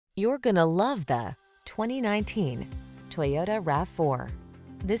You're gonna love the 2019 Toyota RAV4.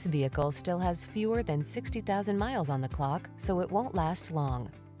 This vehicle still has fewer than 60,000 miles on the clock, so it won't last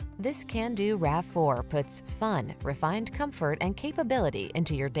long. This can-do RAV4 puts fun, refined comfort, and capability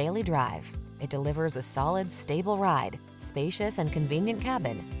into your daily drive. It delivers a solid, stable ride, spacious and convenient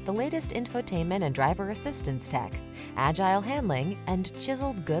cabin, the latest infotainment and driver assistance tech, agile handling, and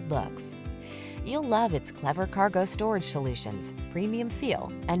chiseled good looks. You'll love its clever cargo storage solutions, premium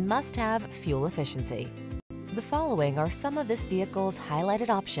feel, and must-have fuel efficiency. The following are some of this vehicle's highlighted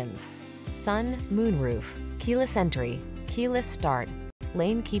options: sun, moonroof, keyless entry, keyless start,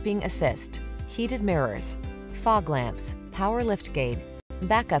 lane keeping assist, heated mirrors, fog lamps, power liftgate,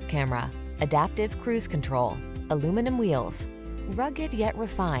 backup camera, adaptive cruise control, aluminum wheels. Rugged yet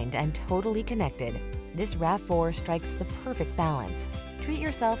refined and totally connected, this RAV4 strikes the perfect balance. Treat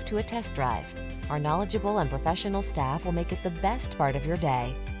yourself to a test drive. Our knowledgeable and professional staff will make it the best part of your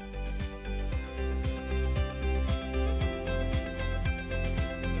day.